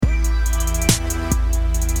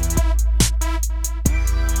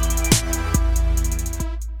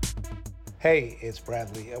Hey, it's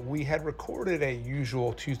Bradley. We had recorded a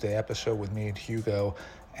usual Tuesday episode with me and Hugo,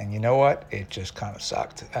 and you know what? It just kind of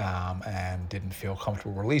sucked and didn't feel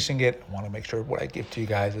comfortable releasing it. I want to make sure what I give to you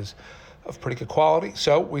guys is of pretty good quality,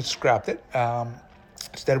 so we scrapped it.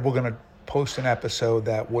 Instead, we're going to post an episode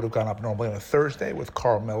that would have gone up normally on a Thursday with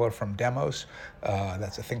Carl Miller from Demos.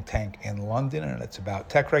 That's a think tank in London, and it's about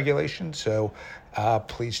tech regulation. So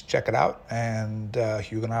please check it out, and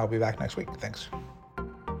Hugo and I will be back next week. Thanks.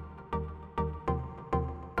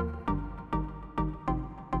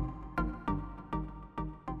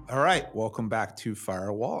 All right, welcome back to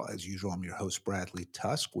Firewall. As usual, I'm your host, Bradley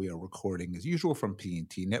Tusk. We are recording, as usual, from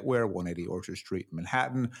P&T Knitwear, 180 Orchard Street in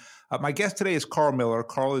Manhattan. My guest today is Carl Miller.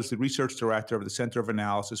 Carl is the research director of the Center of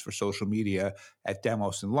Analysis for Social Media at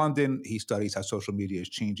Demos in London. He studies how social media is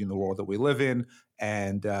changing the world that we live in,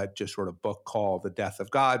 and just wrote a book called The Death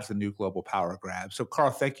of Gods, The New Global Power Grab. So,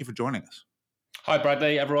 Carl, thank you for joining us. Hi,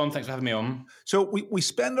 Bradley, everyone. Thanks for having me on. So we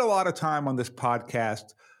spend a lot of time on this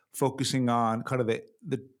podcast focusing on kind of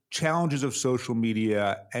the challenges of social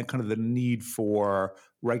media and kind of the need for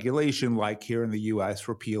regulation, like here in the U.S.,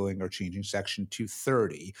 repealing or changing Section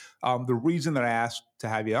 230. The reason that I asked to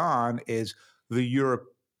have you on is the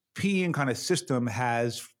European kind of system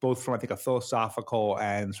has, both from, I think, a philosophical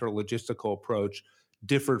and sort of logistical approach,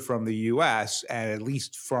 differed from the U.S., and at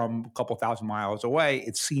least from a couple thousand miles away,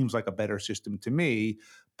 it seems like a better system to me.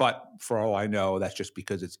 But for all I know, that's just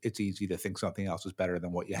because it's easy to think something else is better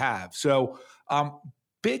than what you have. So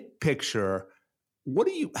big picture,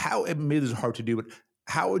 it is hard to do, but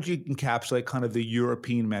how would you encapsulate kind of the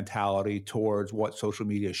European mentality towards what social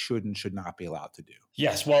media should and should not be allowed to do?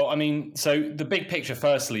 Yes, well, I mean, so the big picture,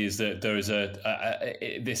 firstly, is that there is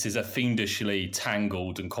this is a fiendishly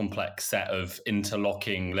tangled and complex set of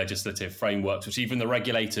interlocking legislative frameworks, which even the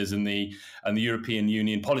regulators and the European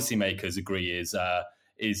Union policymakers agree is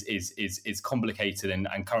complicated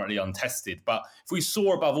and currently untested. But if we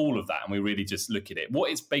soar above all of that and we really just look at it,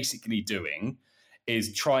 what it's basically doing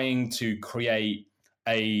is trying to create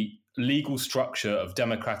a legal structure of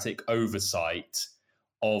democratic oversight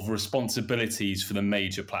of responsibilities for the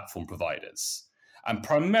major platform providers. And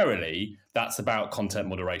primarily, that's about content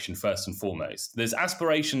moderation first and foremost. There's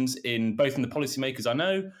aspirations both in the policymakers I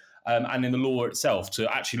know and in the law itself to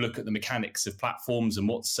actually look at the mechanics of platforms and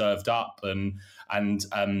what's served up and how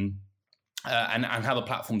the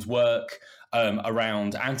platforms work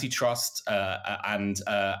around antitrust and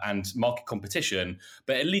market competition.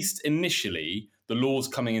 But at least initially, the laws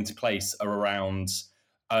coming into place are around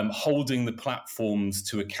holding the platforms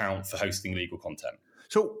to account for hosting legal content.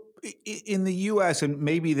 So in the U.S., and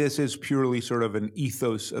maybe this is purely sort of an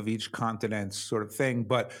ethos of each continent sort of thing,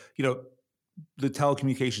 but the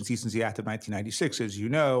Telecommunications Decency Act of 1996, as you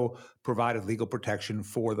know, provided legal protection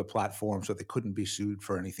for the platform so they couldn't be sued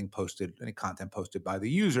for any content posted by the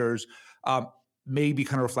users. Maybe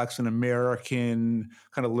kind of reflects an American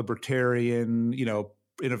kind of libertarian,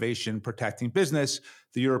 innovation protecting business.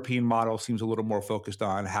 The European model seems a little more focused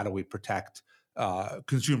on how do we protect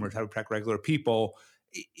consumers, how do we protect regular people.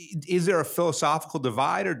 Is there a philosophical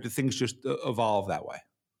divide, or do things just evolve that way?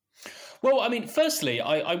 Well, I mean, firstly,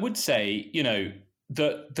 I would say,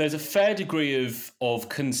 that there's a fair degree of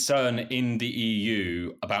concern in the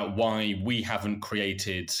EU about why we haven't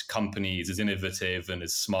created companies as innovative and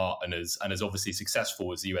as smart and as obviously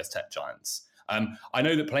successful as the US tech giants. I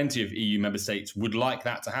know that plenty of EU member states would like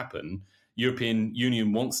that to happen. European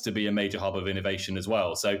Union wants to be a major hub of innovation as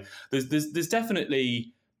well. So there's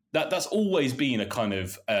definitely that's always been a kind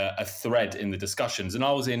of a thread in the discussions. And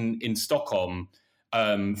I was in Stockholm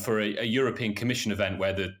for a European Commission event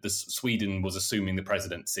where the Sweden was assuming the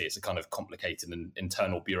presidency. It's a kind of complicated and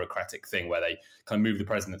internal bureaucratic thing where they kind of move the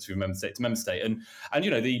presidency from member state to member state. And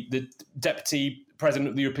the deputy president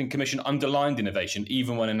of the European Commission underlined innovation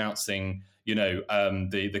even when announcing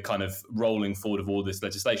the kind of rolling forward of all this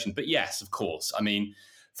legislation. But yes, of course, I mean,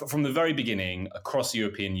 from the very beginning across the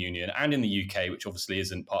European Union and in the UK, which obviously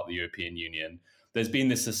isn't part of the European Union, there's been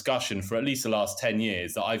this discussion for at least the last 10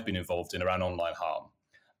 years that I've been involved in around online harm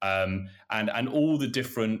and all the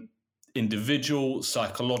different individual,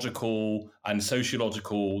 psychological and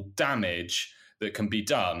sociological damage that can be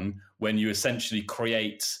done when you essentially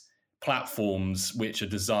create platforms which are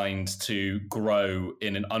designed to grow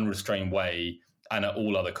in an unrestrained way and at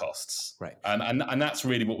all other costs. Right. And that's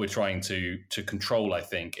really what we're trying to control, I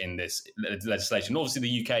think, in this legislation. Obviously,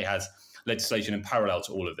 the UK has legislation in parallel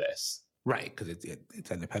to all of this. Right, because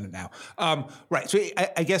it's independent now. Right, so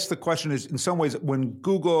I guess the question is, in some ways, when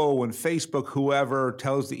Google, when Facebook, whoever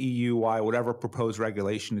tells the EU why whatever proposed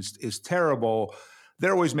regulation is terrible,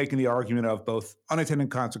 they're always making the argument of both unintended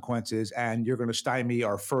consequences and you're going to stymie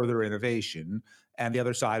our further innovation. And the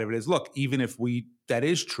other side of it is, look, even if that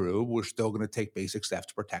is true, we're still going to take basic steps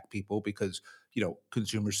to protect people because,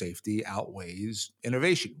 consumer safety outweighs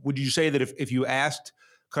innovation. Would you say that if you asked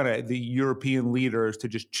kind of the European leaders to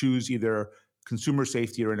just choose either consumer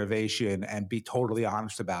safety or innovation and be totally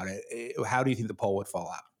honest about it, how do you think the poll would fall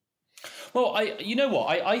out? Well,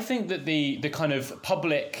 I think that the kind of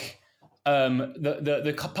public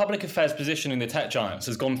the public affairs position in the tech giants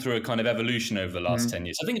has gone through a kind of evolution over the last 10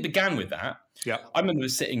 years. I think it began with that. Yeah, I remember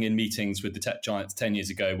sitting in meetings with the tech giants 10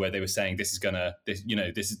 years ago where they were saying this is going to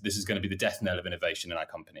be the death knell of innovation in our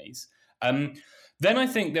companies. Then I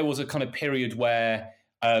think there was a kind of period where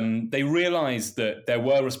they realized that there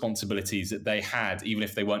were responsibilities that they had, even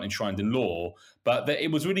if they weren't enshrined in law, but that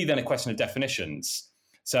it was really then a question of definitions.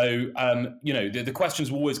 So, the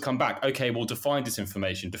questions will always come back. Okay, well, define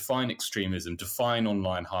disinformation, define extremism, define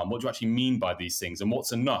online harm. What do you actually mean by these things? And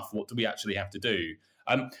what's enough? What do we actually have to do?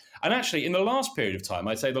 And actually, in the last period of time,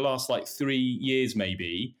 I'd say the last 3 years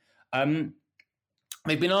maybe,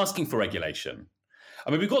 they've been asking for regulation.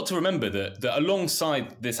 I mean, we've got to remember that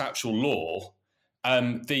alongside this actual law,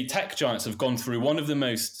 the tech giants have gone through one of the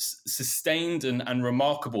most sustained and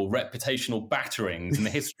remarkable reputational batterings in the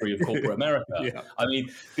history of corporate America. Yeah. I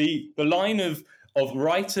mean, the line of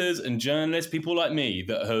writers and journalists, people like me,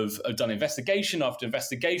 that have done investigation after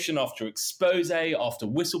investigation, after expose, after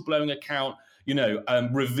whistleblowing account,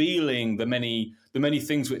 revealing the many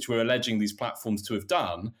things which we're alleging these platforms to have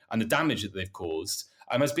done and the damage that they've caused,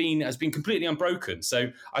 has been completely unbroken.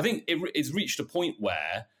 So I think it's reached a point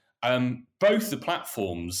where both the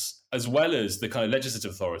platforms as well as the kind of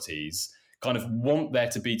legislative authorities kind of want there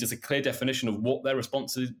to be just a clear definition of what their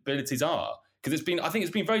responsibilities are. Because I think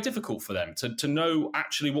it's been very difficult for them to know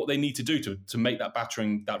actually what they need to do to make that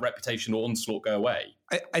battering, that reputational onslaught go away.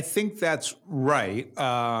 I think that's right.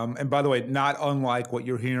 And by the way, not unlike what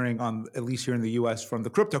you're hearing at least here in the US from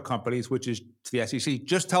the crypto companies, which is to the SEC,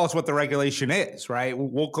 just tell us what the regulation is, right?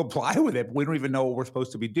 We'll comply with it. We don't even know what we're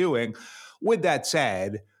supposed to be doing. With that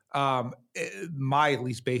said, my at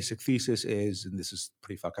least basic thesis is, and this is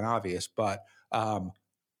pretty fucking obvious, but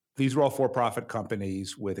these are all for-profit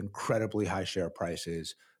companies with incredibly high share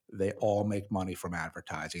prices. They all make money from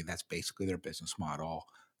advertising. That's basically their business model.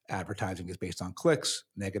 Advertising is based on clicks.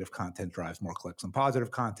 Negative content drives more clicks than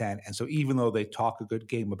positive content. And so even though they talk a good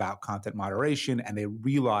game about content moderation and they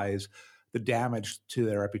realize the damage to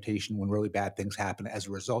their reputation when really bad things happen as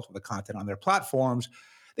a result of the content on their platforms,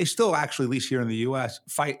 they still actually, at least here in the US,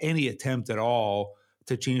 fight any attempt at all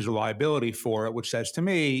to change the liability for it, which says to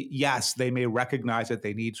me, yes, they may recognize that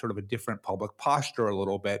they need sort of a different public posture a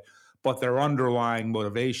little bit, but their underlying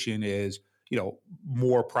motivation is,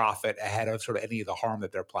 more profit ahead of sort of any of the harm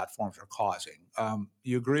that their platforms are causing.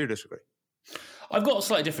 You agree or disagree? I've got a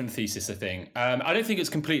slightly different thesis, I think. I don't think it's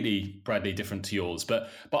completely, Bradley, different to yours, but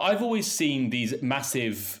I've always seen these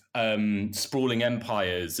massive sprawling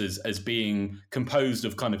empires as being composed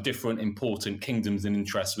of kind of different important kingdoms and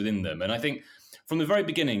interests within them. And I think from the very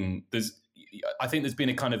beginning, there's been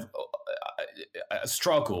a kind of a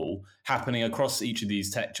struggle happening across each of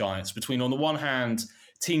these tech giants between, on the one hand,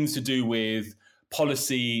 teams to do with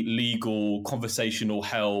policy, legal, conversational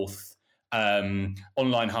health,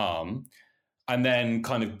 online harm, and then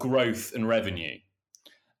kind of growth and revenue.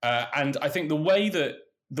 And I think the way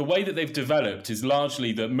that they've developed is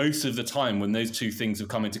largely that most of the time when those two things have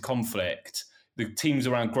come into conflict, the teams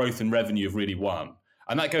around growth and revenue have really won.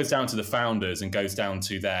 And that goes down to the founders and goes down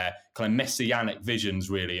to their kind of messianic visions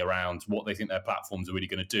really around what they think their platforms are really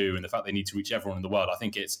going to do and the fact they need to reach everyone in the world. I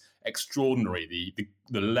think it's extraordinary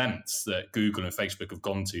the lengths that Google and Facebook have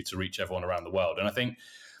gone to reach everyone around the world. And I think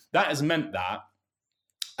that has meant that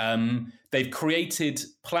they've created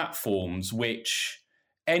platforms which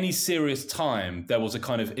any serious time there was a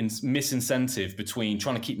kind of misincentive between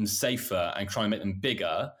trying to keep them safer and trying to make them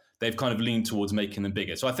bigger, they've kind of leaned towards making them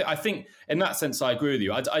bigger. So I think in that sense, I agree with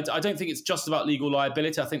you. I don't think it's just about legal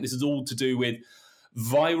liability. I think this is all to do with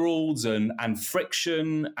virals and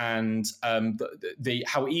friction and the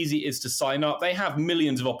how easy it is to sign up. They have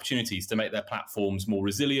millions of opportunities to make their platforms more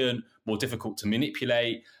resilient, more difficult to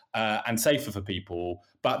manipulate, and safer for people.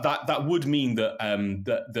 But that would mean that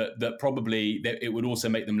that probably it would also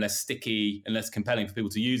make them less sticky and less compelling for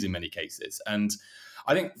people to use in many cases. And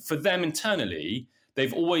I think for them internally,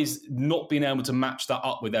 they've always not been able to match that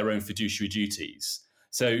up with their own fiduciary duties.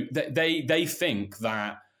 So they think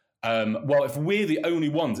that, if we're the only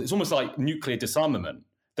ones, it's almost like nuclear disarmament.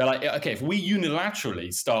 They're like, okay, if we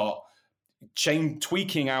unilaterally start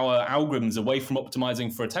tweaking our algorithms away from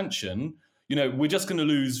optimizing for attention, we're just going to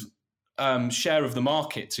lose share of the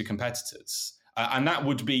market to competitors. And that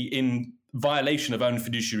would be in violation of own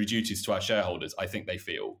fiduciary duties to our shareholders, I think they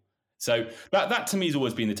feel. So that to me has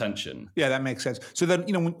always been the tension. Yeah, that makes sense. So then,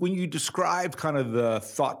 when you describe kind of the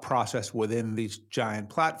thought process within these giant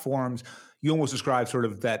platforms, you almost describe sort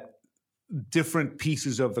of that different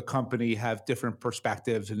pieces of the company have different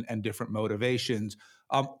perspectives and different motivations.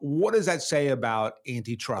 What does that say about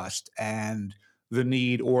antitrust and the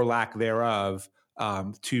need or lack thereof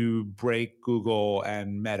to break Google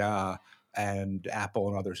and Meta and Apple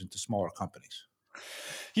and others into smaller companies?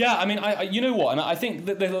 Yeah, I mean, you know what, and I think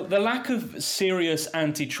that the lack of serious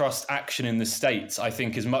antitrust action in the States, I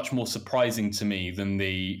think, is much more surprising to me than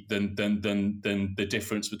the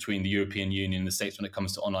difference between the European Union and the States when it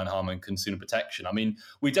comes to online harm and consumer protection. I mean,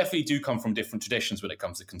 we definitely do come from different traditions when it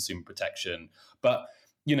comes to consumer protection, but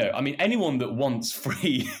I mean, anyone that wants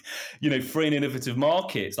free, free and innovative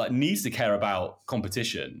markets needs to care about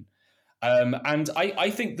competition, and I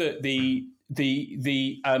think that the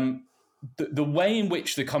way in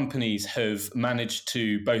which the companies have managed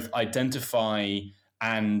to both identify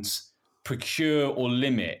and procure or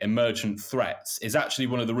limit emergent threats is actually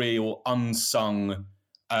one of the real unsung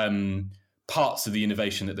parts of the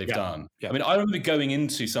innovation that they've done. Yeah. I mean, I remember going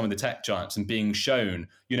into some of the tech giants and being shown,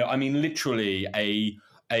 literally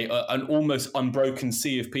an almost unbroken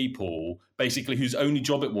sea of people, basically whose only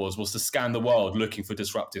job it was to scan the world looking for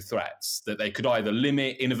disruptive threats that they could either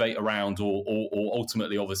limit, innovate around, or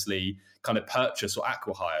ultimately, obviously, kind of purchase or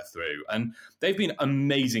acquihire through. And they've been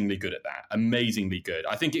amazingly good at that. Amazingly good.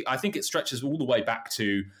 I think it stretches all the way back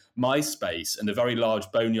to MySpace and the very large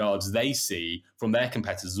boneyards they see from their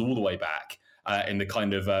competitors all the way back. In the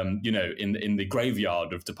kind of, in the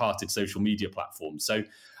graveyard of departed social media platforms. So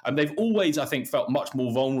they've always, I think, felt much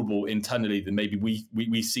more vulnerable internally than maybe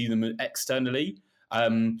we see them externally.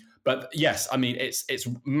 But yes, I mean, it's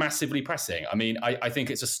massively pressing. I mean, I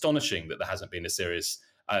think it's astonishing that there hasn't been a serious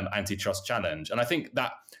antitrust challenge. And I think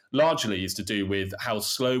that largely is to do with how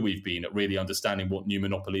slow we've been at really understanding what new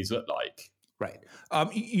monopolies look like. Right.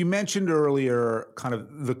 You mentioned earlier kind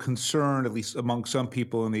of the concern, at least among some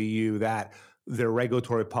people in the EU, that their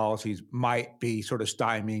regulatory policies might be sort of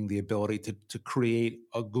stymieing the ability to create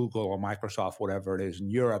a Google or Microsoft, whatever it is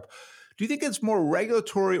in Europe. Do you think it's more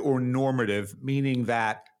regulatory or normative, meaning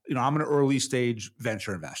that, I'm an early stage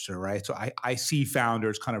venture investor, right? So I see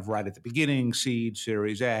founders kind of right at the beginning, seed,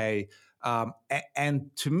 Series A.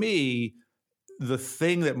 And to me, the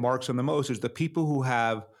thing that marks them the most is the people who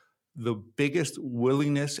have the biggest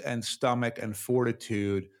willingness and stomach and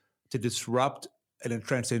fortitude to disrupt an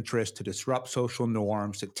entrenched interest, to disrupt social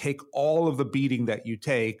norms, to take all of the beating that you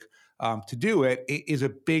take to do it is a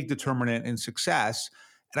big determinant in success.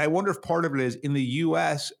 And I wonder if part of it is in the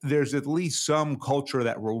US, there's at least some culture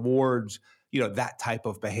that rewards, that type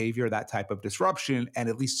of behavior, that type of disruption. And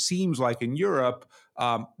at least seems like in Europe,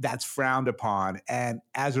 that's frowned upon. And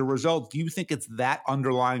as a result, do you think it's that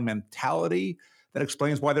underlying mentality that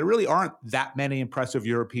explains why there really aren't that many impressive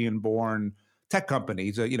European-born tech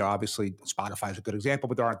companies? Obviously Spotify is a good example,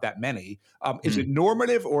 but there aren't that many. Is it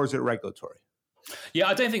normative or is it regulatory? Yeah,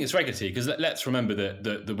 I don't think it's regulatory because let's remember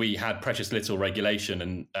that we had precious little regulation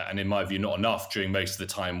and in my view, not enough during most of the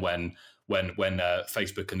time when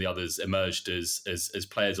Facebook and the others emerged as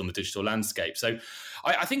players on the digital landscape. So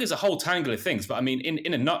I think there's a whole tangle of things. But I mean,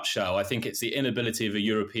 in a nutshell, I think it's the inability of a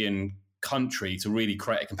European country to really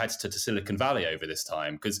create a competitor to Silicon Valley over this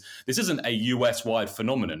time, because this isn't a US-wide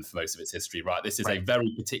phenomenon for most of its history, right? This is a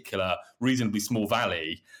very particular, reasonably small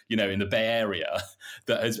valley, in the Bay Area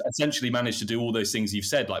that has essentially managed to do all those things you've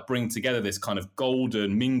said, like bring together this kind of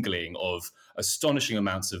golden mingling of astonishing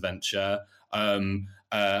amounts of venture, a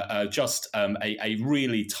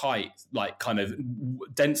really tight, like kind of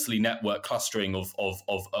densely networked clustering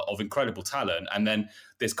of incredible talent, and then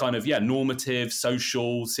this kind of normative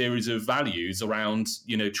social series of values around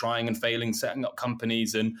trying and failing, setting up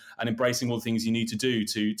companies and embracing all the things you need to do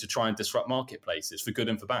to try and disrupt marketplaces for good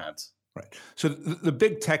and for bad. Right. So the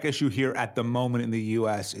big tech issue here at the moment in the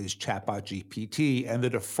US is chatbot GPT and the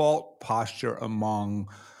default posture among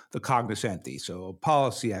the cognoscenti, so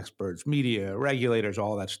policy experts, media, regulators,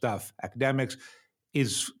 all that stuff, academics,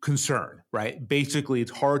 is concern, right? Basically,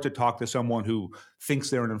 it's hard to talk to someone who thinks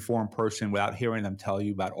they're an informed person without hearing them tell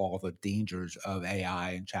you about all the dangers of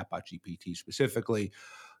AI and chatbot GPT specifically.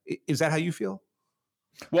 Is that how you feel?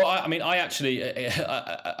 Well, I actually,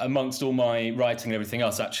 amongst all my writing and everything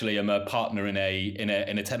else, actually, am a partner in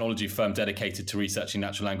a technology firm dedicated to researching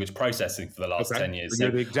natural language processing for the last Okay. 10 years. So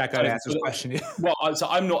you're the exact guy to ask this question. Well, so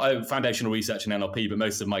I'm not a foundational researcher in NLP, but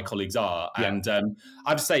most of my colleagues are. Yeah. And I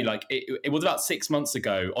have to say, like, it was about 6 months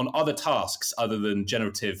ago on other tasks other than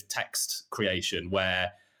generative text creation,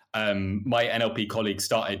 where my NLP colleagues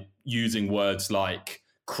started using words like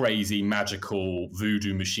crazy, magical,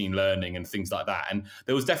 voodoo machine learning and things like that. And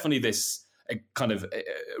there was definitely this kind of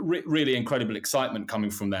really incredible excitement coming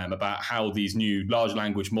from them about how these new large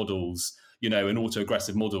language models, and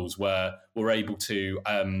autoaggressive models were able to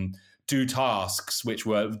do tasks which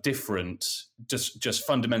were different, just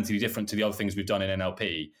fundamentally different to the other things we've done in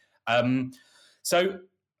NLP. So,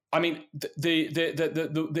 I mean,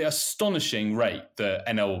 the astonishing rate that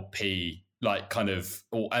NLP or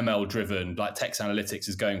ML driven like text analytics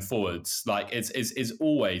is going forwards, like is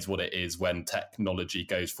always what it is when technology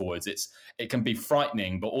goes forwards. It can be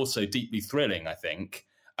frightening, but also deeply thrilling, I think.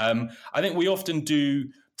 I think we often do,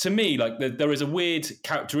 to me, like there is a weird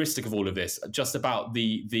characteristic of all of this, just about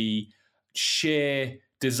the sheer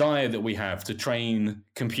desire that we have to train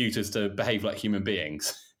computers to behave like human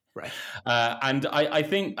beings. Right. And I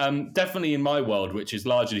think definitely in my world, which is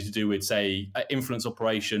largely to do with, say, influence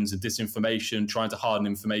operations and disinformation, trying to harden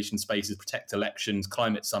information spaces, protect elections,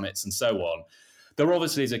 climate summits, and so on, there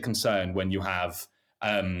obviously is a concern when you have,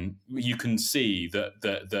 you can see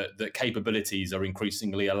that capabilities are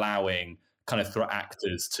increasingly allowing kind of threat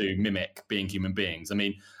actors to mimic being human beings. I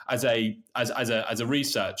mean, as a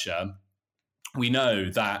researcher, we know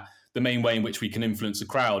that the main way in which we can influence a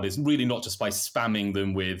crowd is really not just by spamming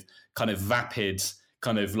them with kind of vapid,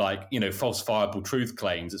 kind of like, falsifiable truth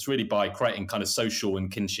claims. It's really by creating kind of social and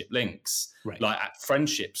kinship links, right, like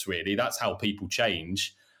friendships, really. That's how people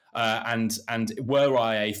change. And were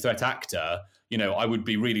I a threat actor, I would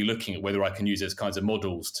be really looking at whether I can use those kinds of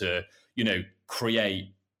models to,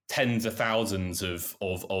 create tens of thousands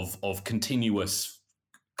of continuous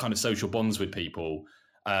kind of social bonds with people.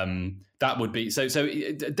 That would be so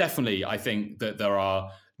definitely. I think that there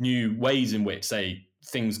are new ways in which, say,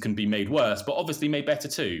 things can be made worse, but obviously made better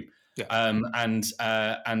too. Yeah.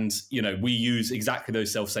 And we use exactly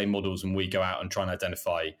those self-same models when we go out and try and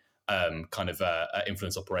identify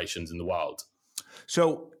influence operations in the wild.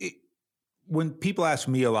 So when people ask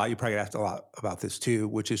me a lot, you probably get asked a lot about this too,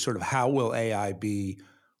 which is sort of how will AI be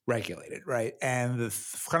regulated, right? And the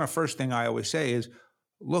kind of first thing I always say is,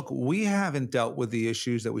 look, we haven't dealt with the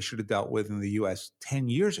issues that we should have dealt with in the US 10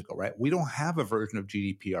 years ago, right? We don't have a version of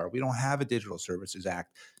GDPR. We don't have a Digital Services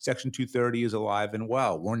Act. Section 230 is alive and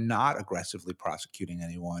well. We're not aggressively prosecuting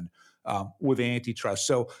anyone with antitrust.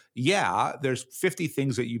 So yeah, there's 50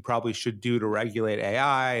 things that you probably should do to regulate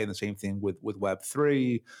AI, and the same thing with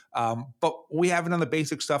Web3. But we haven't done the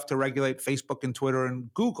basic stuff to regulate Facebook and Twitter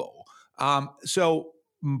and Google. So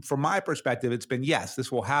from my perspective, it's been, yes,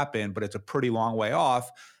 this will happen, but it's a pretty long way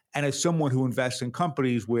off. And as someone who invests in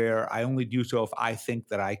companies where I only do so if I think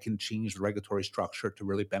that I can change the regulatory structure to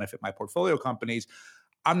really benefit my portfolio companies,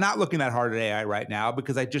 I'm not looking that hard at AI right now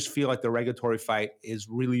because I just feel like the regulatory fight is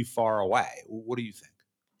really far away. What do you think?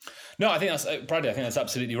 No, I think that's, Bradley, I think that's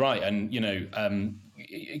absolutely right. And,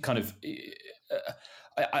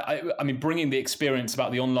 I mean, bringing the experience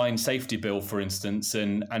about the online safety bill, for instance,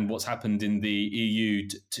 and what's happened in the EU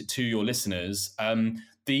to your listeners,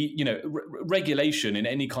 regulation in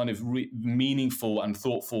any kind of meaningful and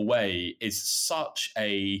thoughtful way is such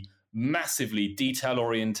a massively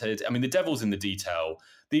detail-oriented. I mean, the devil's in the detail.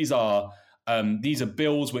 These are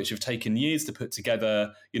bills which have taken years to put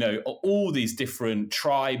together. All these different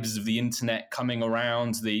tribes of the internet coming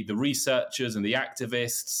around, the researchers and the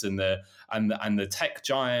activists and the tech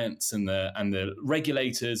giants and the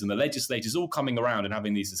regulators and the legislators all coming around and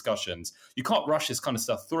having these discussions. You can't rush this kind of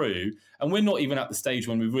stuff through, and we're not even at the stage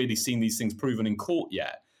when we've really seen these things proven in court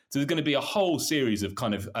yet. So there's going to be a whole series of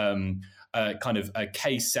kind of a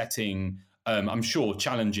case setting, I'm sure,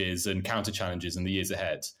 challenges and counter challenges in the years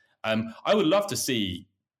ahead. I would love to see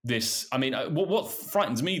this. I mean, what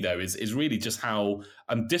frightens me, though, is really just how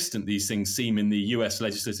distant these things seem in the US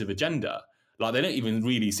legislative agenda. Like, they don't even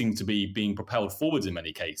really seem to be being propelled forwards in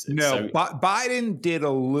many cases. No, Biden did a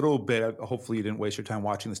little bit. Hopefully you didn't waste your time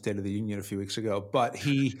watching the State of the Union a few weeks ago, but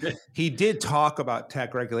he did talk about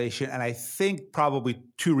tech regulation. And I think probably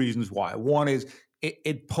two reasons why. One is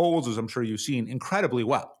it polls, as I'm sure you've seen, incredibly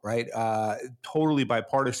well, right? Totally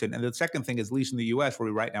bipartisan. And the second thing is, at least in the US, where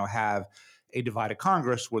we right now have a divided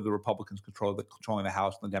Congress where the Republicans controlling the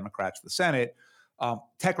House and the Democrats the Senate,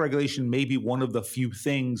 tech regulation may be one of the few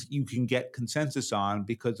things you can get consensus on,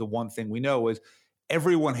 because the one thing we know is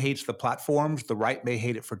everyone hates the platforms. The right may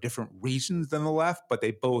hate it for different reasons than the left, but they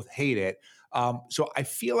both hate it. So I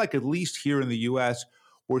feel like at least here in the US,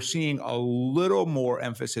 we're seeing a little more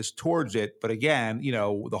emphasis towards it. But again,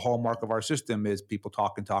 the hallmark of our system is people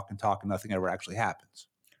talk and talk and talk and nothing ever actually happens.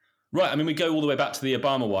 Right. I mean, we go all the way back to the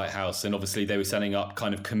Obama White House, and obviously they were setting up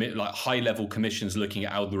kind of high-level commissions looking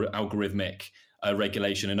at algorithmic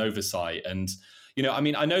regulation and oversight. And, I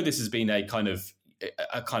mean, I know this has been a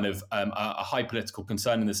high political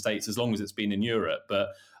concern in the States as long as it's been in Europe, but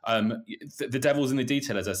the devil's in the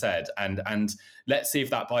detail, as I said, and let's see if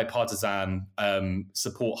that bipartisan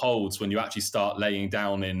support holds when you actually start laying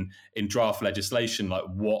down in draft legislation like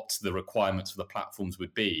what the requirements for the platforms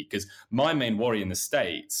would be. Because my main worry in the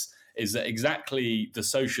States is that exactly the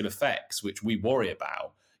social effects which we worry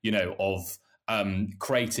about, of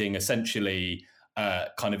creating essentially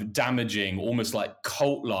kind of damaging, almost like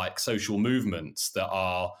cult-like social movements that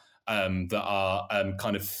are kind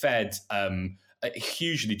of fed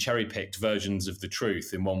hugely cherry-picked versions of the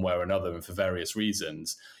truth in one way or another and for various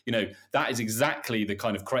reasons. That is exactly the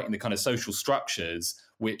kind of creating the kind of social structures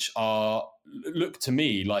which look to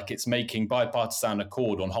me like it's making bipartisan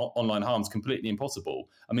accord on online harms completely impossible.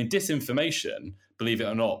 I mean, disinformation, believe it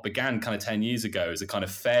or not, began kind of 10 years ago as a kind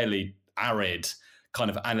of fairly arid kind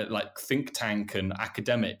of like think tank and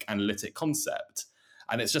academic analytic concept.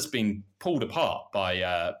 And it's just been pulled apart by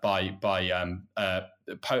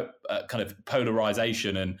kind of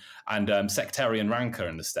polarization and sectarian rancor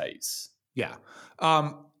in the States. Yeah.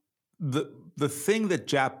 The thing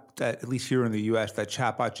that at least here in the US, that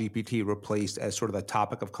Chatbot GPT replaced as sort of the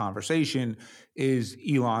topic of conversation is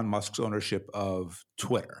Elon Musk's ownership of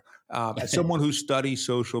Twitter. As someone who studies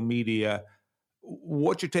social media,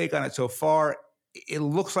 what's your take on it so far? It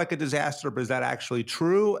looks like a disaster, but is that actually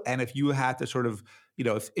true? And if you had to sort of,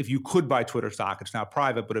 if you could buy Twitter stock, it's now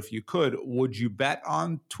private, but if you could, would you bet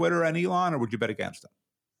on Twitter and Elon, or would you bet against them?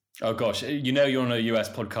 Oh, gosh. You're on a US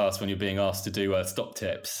podcast when you're being asked to do stock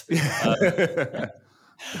tips.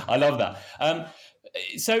 I love that.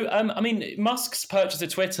 I mean, Musk's purchase of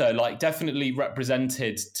Twitter, definitely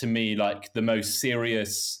represented to me, the most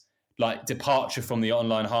serious, departure from the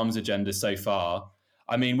online harms agenda so far.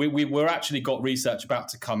 I mean, we're actually got research about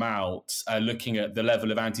to come out looking at the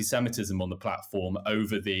level of anti-Semitism on the platform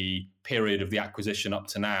over the period of the acquisition up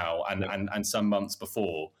to now and some months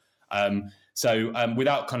before. So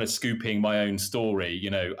without kind of scooping my own story,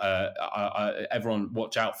 everyone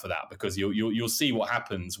watch out for that, because you'll see what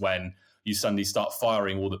happens when you suddenly start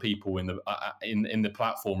firing all the people in the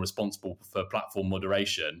platform responsible for platform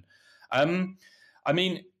moderation. I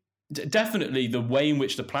mean, definitely the way in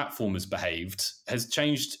which the platform has behaved has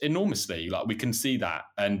changed enormously. We can see that,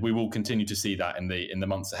 and we will continue to see that in the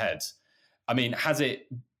months ahead. I mean,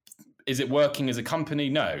 is it working as a company?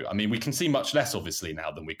 No. I mean, we can see much less, obviously,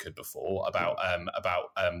 now than we could before about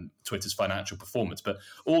Twitter's financial performance. But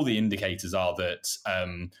all the indicators are that,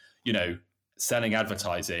 selling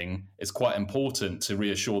advertising is quite important to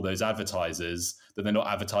reassure those advertisers that they're not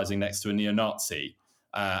advertising next to a neo-Nazi.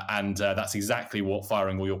 And that's exactly what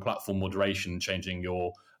firing all your platform moderation, changing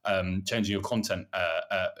your content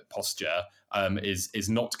posture is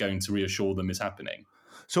not going to reassure them is happening.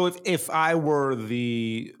 So if I were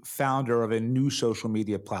the founder of a new social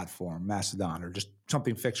media platform, Mastodon, or just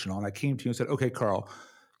something fictional, and I came to you and said, okay, Carl,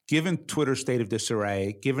 given Twitter's state of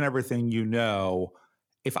disarray, given everything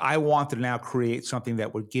if I wanted to now create something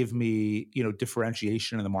that would give me,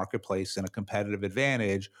 differentiation in the marketplace and a competitive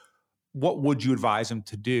advantage, what would you advise them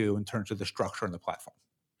to do in terms of the structure and the platform?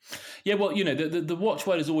 Yeah, well, the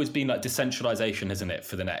watchword has always been decentralization, hasn't it,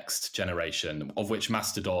 for the next generation, of which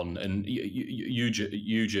Mastodon and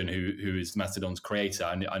Eugen, who is Mastodon's creator,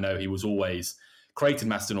 I know he was always created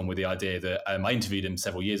Mastodon with the idea that I interviewed him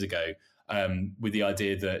several years ago with the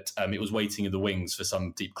idea that it was waiting in the wings for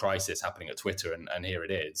some deep crisis happening at Twitter, and here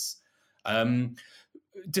it is.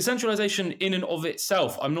 Decentralization in and of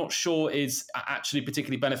itself, I'm not sure is actually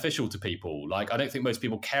particularly beneficial to people. I don't think most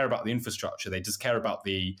people care about the infrastructure. They just care about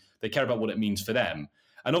what it means for them.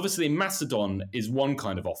 And obviously Mastodon is one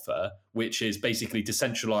kind of offer, which is basically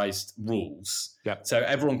decentralized rules. Yep. So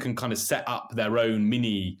everyone can kind of set up their own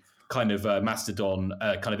mini kind of Mastodon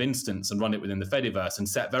kind of instance and run it within the Fediverse and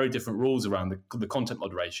set very different rules around the content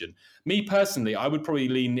moderation. Me personally, I would probably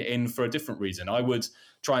lean in for a different reason. I would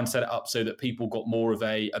try and set it up so that people got more of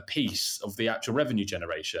a piece of the actual revenue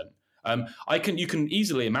generation. You can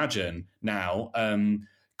easily imagine now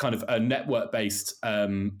kind of network-based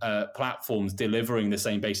platforms delivering the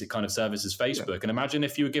same basic kind of service as Facebook. And imagine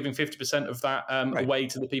if you were giving 50% of that away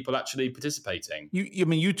to the people actually participating. I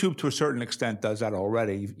mean, YouTube to a certain extent does that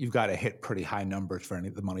already. You've got to hit pretty high numbers for any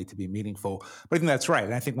of the money to be meaningful. But I think that's right.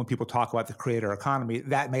 And I think when people talk about the creator economy,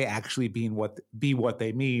 that may actually be what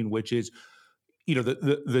they mean, which is,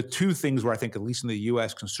 the two things where I think, at least in the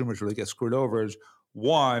US, consumers really get screwed over is,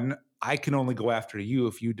 one, I can only go after you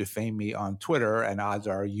if you defame me on Twitter, and odds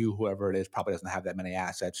are you, whoever it is, probably doesn't have that many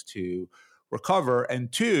assets to recover.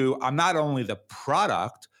 And two, I'm not only the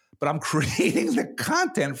product, but I'm creating the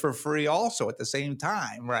content for free also at the same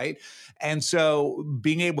time, right? And so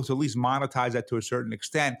being able to at least monetize that to a certain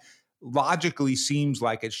extent logically seems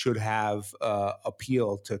like it should have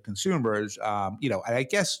appeal to consumers. And I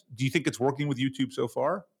guess, do you think it's working with YouTube so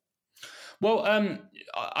far? Well,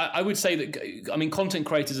 I would say that, content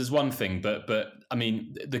creators is one thing, but I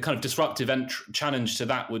mean, the kind of disruptive challenge to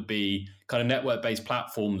that would be kind of network-based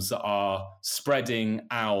platforms that are spreading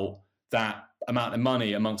out that amount of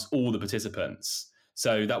money amongst all the participants.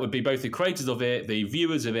 So that would be both the creators of it, the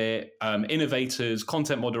viewers of it, innovators,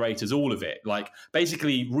 content moderators, all of it. Like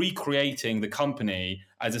basically recreating the company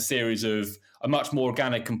as a much more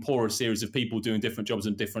organic and porous series of people doing different jobs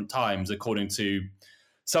at different times according to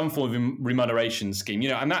some form of remuneration scheme,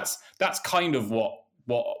 and that's kind of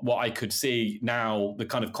what I could see now, the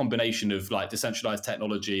kind of combination of like decentralized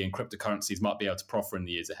technology and cryptocurrencies might be able to proffer in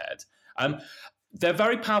the years ahead. They're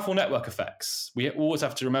very powerful network effects. We always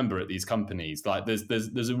have to remember at these companies, like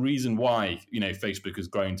there's a reason why Facebook has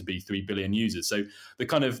grown to be 3 billion users. So the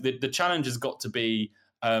kind of the challenge has got to be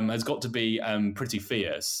pretty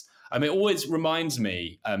fierce. It always reminds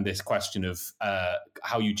me this question of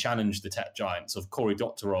how you challenge the tech giants, of Cory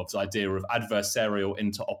Doctorow's idea of adversarial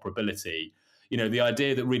interoperability. The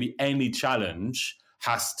idea that really any challenge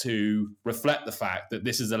has to reflect the fact that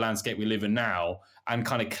this is the landscape we live in now and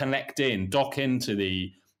kind of dock into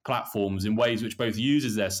the platforms in ways which both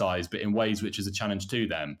uses their size, but in ways which is a challenge to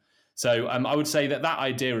them. So I would say that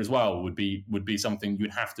idea as well would be something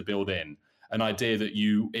you'd have to build in, an idea that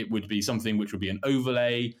it would be something which would be an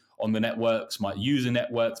overlay on the networks, might use the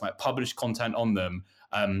networks, might publish content on them,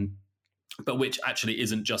 but which actually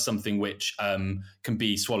isn't just something which can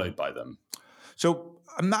be swallowed by them. So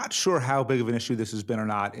I'm not sure how big of an issue this has been or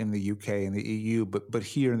not in the UK and the EU, but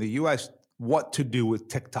here in the US, what to do with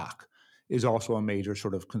TikTok is also a major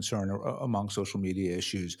sort of concern among social media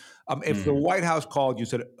issues. If the White House called you,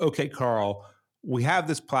 said, okay, Carl, we have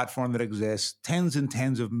this platform that exists, tens and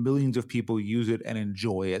tens of millions of people use it and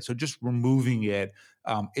enjoy it. So just removing it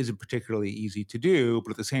isn't particularly easy to do. But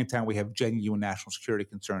at the same time, we have genuine national security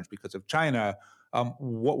concerns because of China.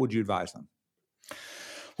 What would you advise them?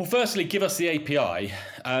 Well, firstly, give us the API.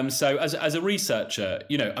 So as a researcher,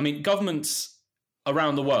 governments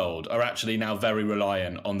around the world are actually now very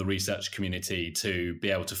reliant on the research community to be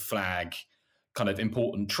able to flag kind of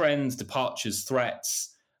important trends, departures,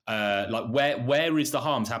 threats, like where is the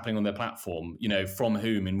harms happening on their platform, from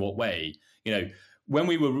whom, in what way. When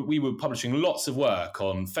we were publishing lots of work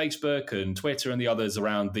on Facebook and Twitter and the others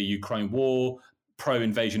around the Ukraine war,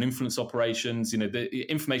 pro-invasion influence operations, the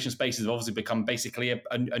information spaces have obviously become basically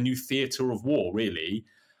a new theatre of war, really.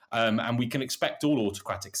 And we can expect all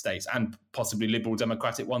autocratic states and possibly liberal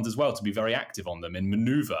democratic ones as well to be very active on them and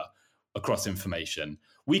maneuver across information.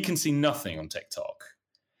 We can see nothing on TikTok.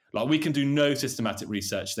 Like, we can do no systematic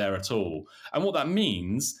research there at all. And what that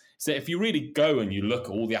means is that if you really go and you look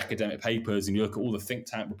at all the academic papers and you look at all the think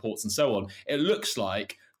tank reports and so on, it looks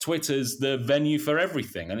like Twitter's the venue for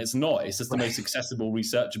everything, and it's not. It's just the most accessible,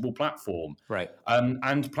 researchable platform. Right.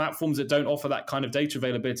 And platforms that don't offer that kind of data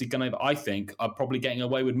availability, I think, are probably getting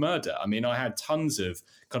away with murder. I mean, I had tons of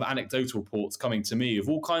kind of anecdotal reports coming to me of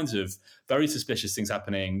all kinds of very suspicious things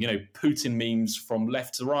happening. Putin memes from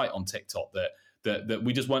left to right on TikTok that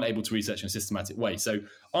we just weren't able to research in a systematic way. So,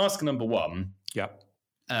 ask number one.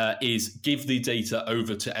 Is give the data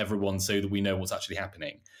over to everyone so that we know what's actually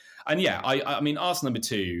happening. And I mean, ask number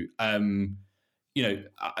two. I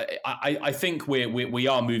think we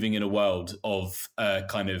are moving in a world of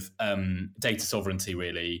kind of data sovereignty,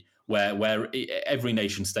 really, where every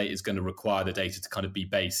nation state is going to require the data to kind of be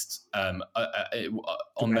based on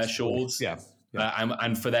their shores.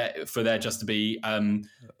 And for there just to be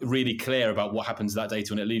really clear about what happens to that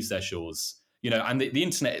data when it leaves their shores. And the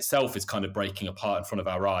internet itself is kind of breaking apart in front of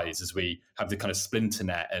our eyes as we have the kind of splinter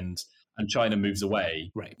net and China moves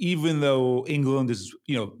away. Right. Even though England is,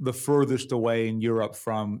 the furthest away in Europe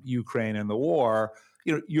from Ukraine and the war,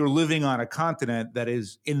 you're living on a continent that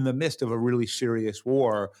is in the midst of a really serious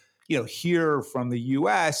war. here from the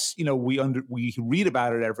U.S., we read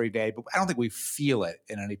about it every day, but I don't think we feel it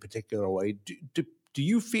in any particular way. Do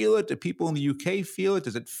you feel it? Do people in the UK feel it?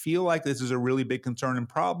 Does it feel like this is a really big concern and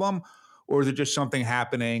problem? Or is it just something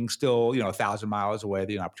happening still, 1,000 miles away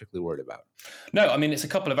that you're not particularly worried about? No, I mean, it's a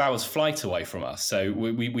couple of hours flight away from us. So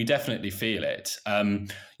we definitely feel it.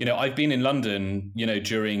 I've been in London,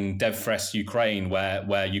 during DevFest Ukraine,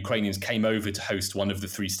 where Ukrainians came over to host one of the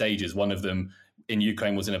 3 stages. One of them in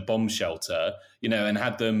Ukraine was in a bomb shelter, and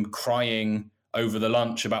had them crying over the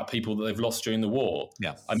lunch about people that they've lost during the war.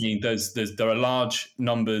 Yeah. I mean, there are large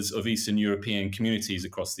numbers of Eastern European communities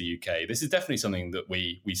across the UK. This is definitely something that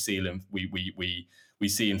we see and we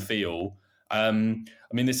see and feel.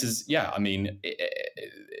 This is,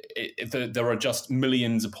 there are just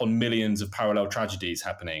millions upon millions of parallel tragedies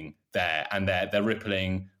happening there, and they're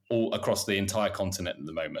rippling all across the entire continent at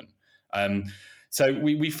the moment. So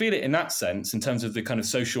we feel it in that sense, in terms of the kind of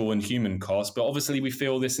social and human cost, but obviously we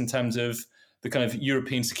feel this in terms of the kind of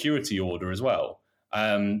European security order as well.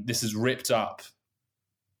 This has ripped up,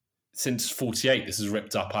 since 1948, this has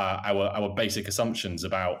ripped up our basic assumptions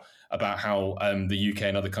about how the UK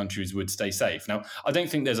and other countries would stay safe. Now, I don't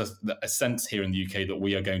think there's a sense here in the UK that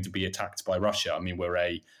we are going to be attacked by Russia. I mean, we're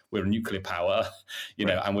a nuclear power,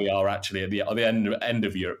 and we are actually at the end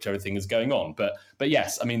of Europe. Everything is going on, but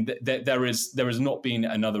yes, I mean, there has not been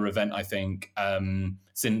another event, I think,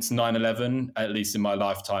 since 9/11, at least in my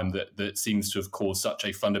lifetime, that seems to have caused such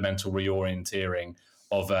a fundamental reorienteering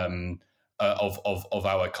of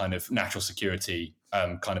our kind of national security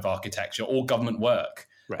kind of architecture or government work.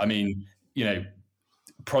 Right. I mean,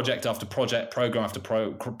 project after project, program after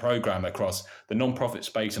program across the non-profit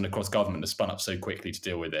space and across government has spun up so quickly to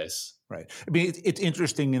deal with this. Right. I mean, it's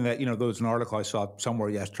interesting in that, there was an article I saw somewhere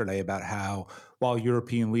yesterday about how while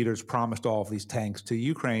European leaders promised all of these tanks to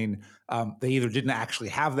Ukraine, they either didn't actually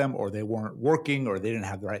have them, or they weren't working, or they didn't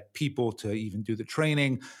have the right people to even do the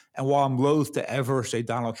training. And while I'm loath to ever say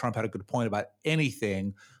Donald Trump had a good point about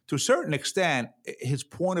anything, to a certain extent, his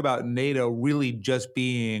point about NATO really just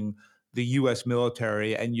being the U.S.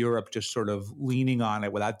 military and Europe just sort of leaning on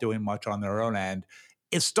it without doing much on their own end,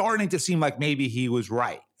 it's starting to seem like maybe he was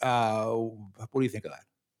right. What do you think of that?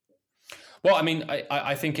 Well, I mean,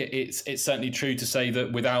 I think it's certainly true to say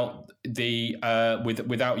that without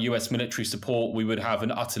without US military support, we would have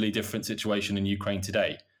an utterly different situation in Ukraine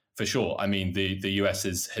today, for sure. I mean, the US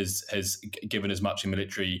has given as much in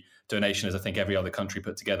military donation as I think every other country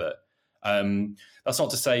put together. That's not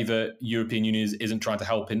to say that European Union isn't trying to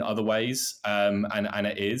help in other ways, and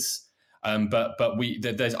it is. But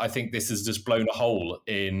I think this has just blown a hole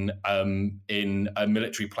in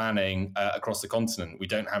military planning across the continent. We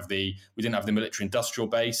didn't have the military industrial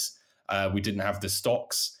base. We didn't have the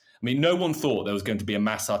stocks. I mean, no one thought there was going to be a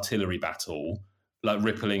mass artillery battle like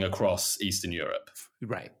rippling across Eastern Europe.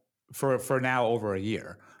 Right. For now over a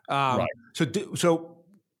year. Right. So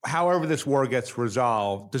however this war gets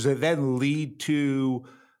resolved, does it then lead to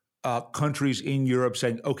countries in Europe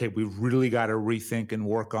saying, okay, we've really got to rethink and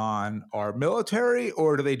work on our military,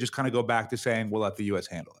 or do they just kind of go back to saying, we'll let the U.S.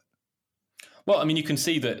 handle it? Well, I mean, you can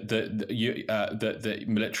see that the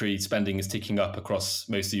military spending is ticking up across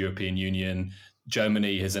most of the European Union.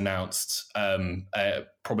 Germany has announced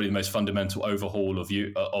probably the most fundamental overhaul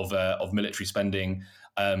of military spending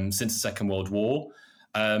since the Second World War.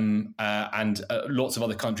 And lots of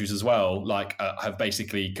other countries as well, have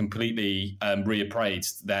basically completely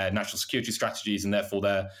reappraised their national security strategies and therefore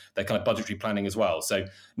their kind of budgetary planning as well. So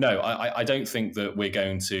no, I don't think that we're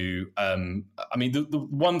going to. The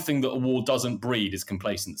one thing that a war doesn't breed is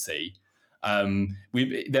complacency.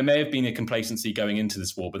 There may have been a complacency going into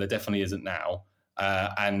this war, but there definitely isn't now.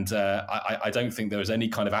 I don't think there is any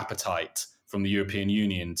kind of appetite from the European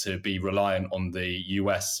Union to be reliant on the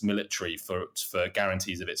US military for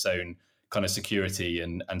guarantees of its own kind of security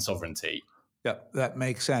and sovereignty. Yeah, that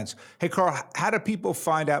makes sense. Hey, Carl, how do people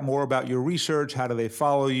find out more about your research? How do they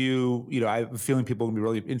follow you? I have a feeling people will be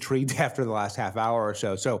really intrigued after the last half hour or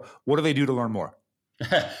so. So what do they do to learn more?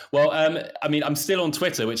 Well, I'm still on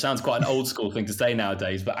Twitter, which sounds quite an old school thing to say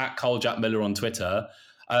nowadays, but at Carl Jack Miller on Twitter,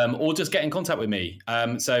 or just get in contact with me.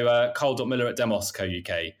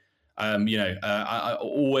 Carl.miller@demos.co.uk. I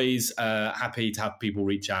always happy to have people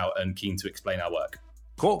reach out and keen to explain our work.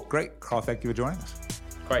 Cool. Great. Carl, thank you for joining us.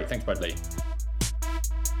 Great. Thanks, Bradley.